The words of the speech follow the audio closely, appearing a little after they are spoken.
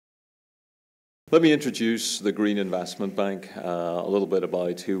Let me introduce the Green Investment Bank, a little bit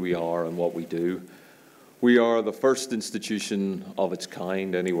about who we are and what we do. We are the first institution of its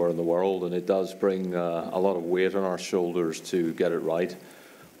kind anywhere in the world, and it does bring a lot of weight on our shoulders to get it right.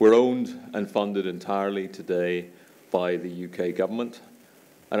 We're owned and funded entirely today by the UK government,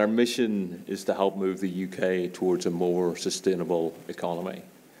 and our mission is to help move the UK towards a more sustainable economy.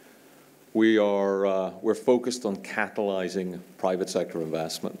 We're focused on catalysing private sector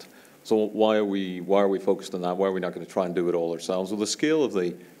investment. So why are we focused on that? Why are we not going to try and do it all ourselves? Well, the scale of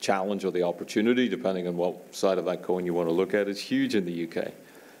the challenge or the opportunity, depending on what side of that coin you want to look at, is huge in the UK.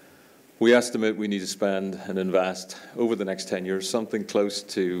 We estimate we need to spend and invest over the next 10 years something close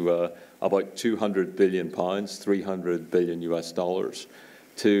to about £200 billion, 300 billion US dollars,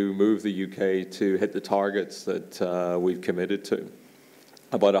 to move the UK to hit the targets that we've committed to.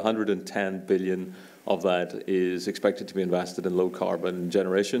 About 110 billion of that is expected to be invested in low carbon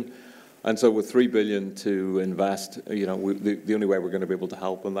generation. And so with 3 billion to invest, the only way we're going to be able to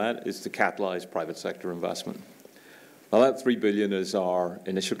help on that is to catalyse private sector investment. Now that 3 billion is our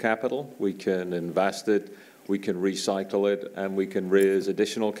initial capital. We can invest it, we can recycle it, and we can raise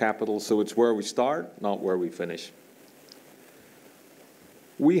additional capital. So it's where we start, not where we finish.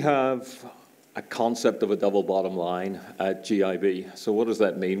 We have a concept of a double bottom line at GIB. So what does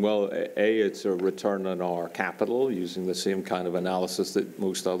that mean? Well, A, it's a return on our capital using the same kind of analysis that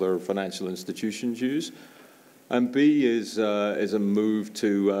most other financial institutions use. And B is a move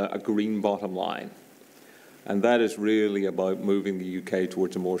to a green bottom line. And that is really about moving the UK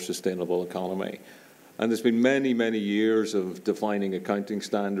towards a more sustainable economy. And there's been many, many years of defining accounting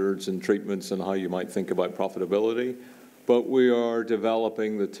standards and treatments and how you might think about profitability. But we are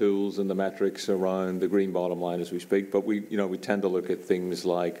developing the tools and the metrics around the green bottom line as we speak. But we tend to look at things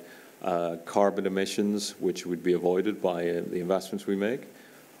like carbon emissions, which would be avoided by the investments we make,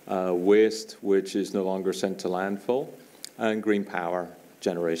 waste, which is no longer sent to landfill, and green power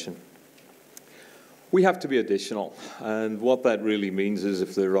generation. We have to be additional, and what that really means is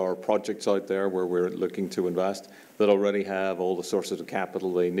if there are projects out there where we're looking to invest that already have all the sources of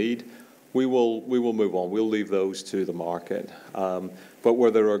capital they need, we will move on. We'll leave those to the market. But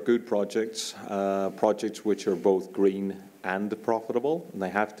where there are good projects, projects which are both green and profitable, and they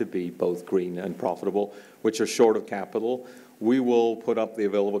have to be both green and profitable, which are short of capital, we will put up the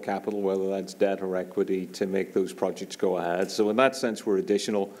available capital, whether that's debt or equity, to make those projects go ahead. So in that sense, we're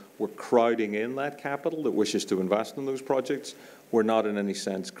additional. We're crowding in that capital that wishes to invest in those projects. We're not in any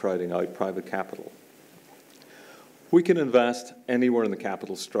sense crowding out private capital. We can invest anywhere in the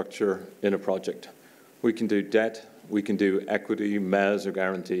capital structure in a project. We can do debt, we can do equity, mezz or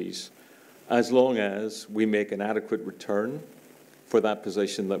guarantees, as long as we make an adequate return for that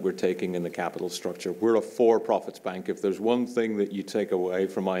position that we're taking in the capital structure. We're a for-profits bank. If there's one thing that you take away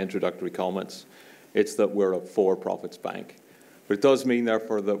from my introductory comments, it's that we're a for-profits bank. But it does mean,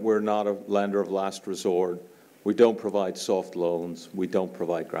 therefore, that we're not a lender of last resort. We don't provide soft loans. We don't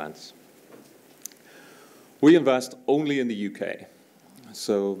provide grants. We invest only in the UK,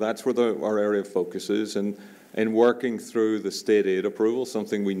 so that's where our area of focus is. And in working through the state aid approval,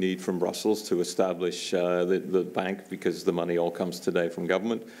 something we need from Brussels to establish the bank, because the money all comes today from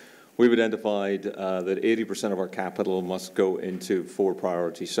government, we've identified that 80% of our capital must go into 4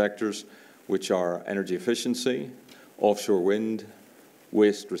 priority sectors, which are energy efficiency, offshore wind,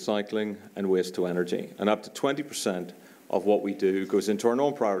 waste recycling, and waste to energy. And up to 20% of what we do goes into our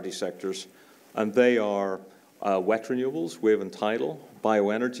non-priority sectors, and they are wet renewables, wave and tidal,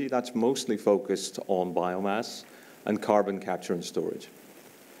 bioenergy, that's mostly focused on biomass, and carbon capture and storage.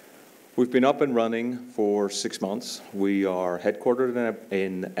 We've been up and running for 6 months. We are headquartered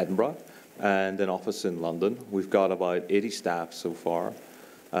in Edinburgh and an office in London. We've got about 80 staff so far.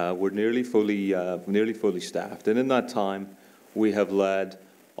 We're nearly fully staffed, and in that time we have led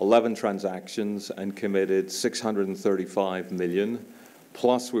 11 transactions and committed 635 million.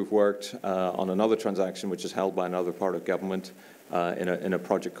 Plus, we've worked on another transaction which is held by another part of government in a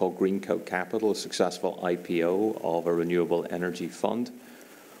project called Greencoat Capital, a successful IPO of a renewable energy fund.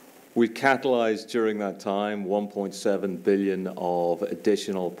 We've catalysed during that time 1.7 billion of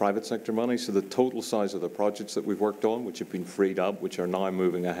additional private sector money. So the total size of the projects that we've worked on, which have been freed up, which are now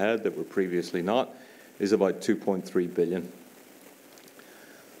moving ahead, that were previously not, is about 2.3 billion.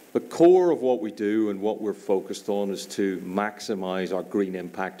 The core of what we do and what we're focused on is to maximise our green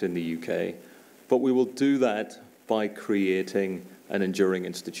impact in the UK, but we will do that by creating an enduring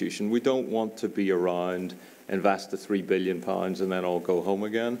institution. We don't want to be around, invest the £3 billion and then all go home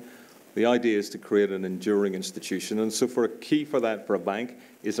again. The idea is to create an enduring institution, and so for a key for that for a bank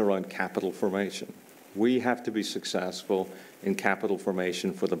is around capital formation. We have to be successful in capital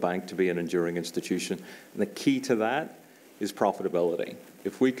formation for the bank to be an enduring institution. And the key to that is profitability.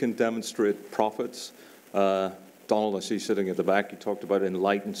 If we can demonstrate profits, Donald, I see sitting at the back, you talked about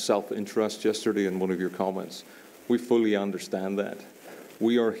enlightened self-interest yesterday in one of your comments. We fully understand that.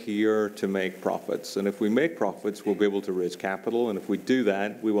 We are here to make profits, and if we make profits, we'll be able to raise capital, and if we do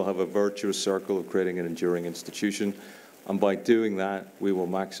that, we will have a virtuous circle of creating an enduring institution, and by doing that, we will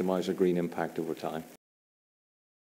maximize our green impact over time.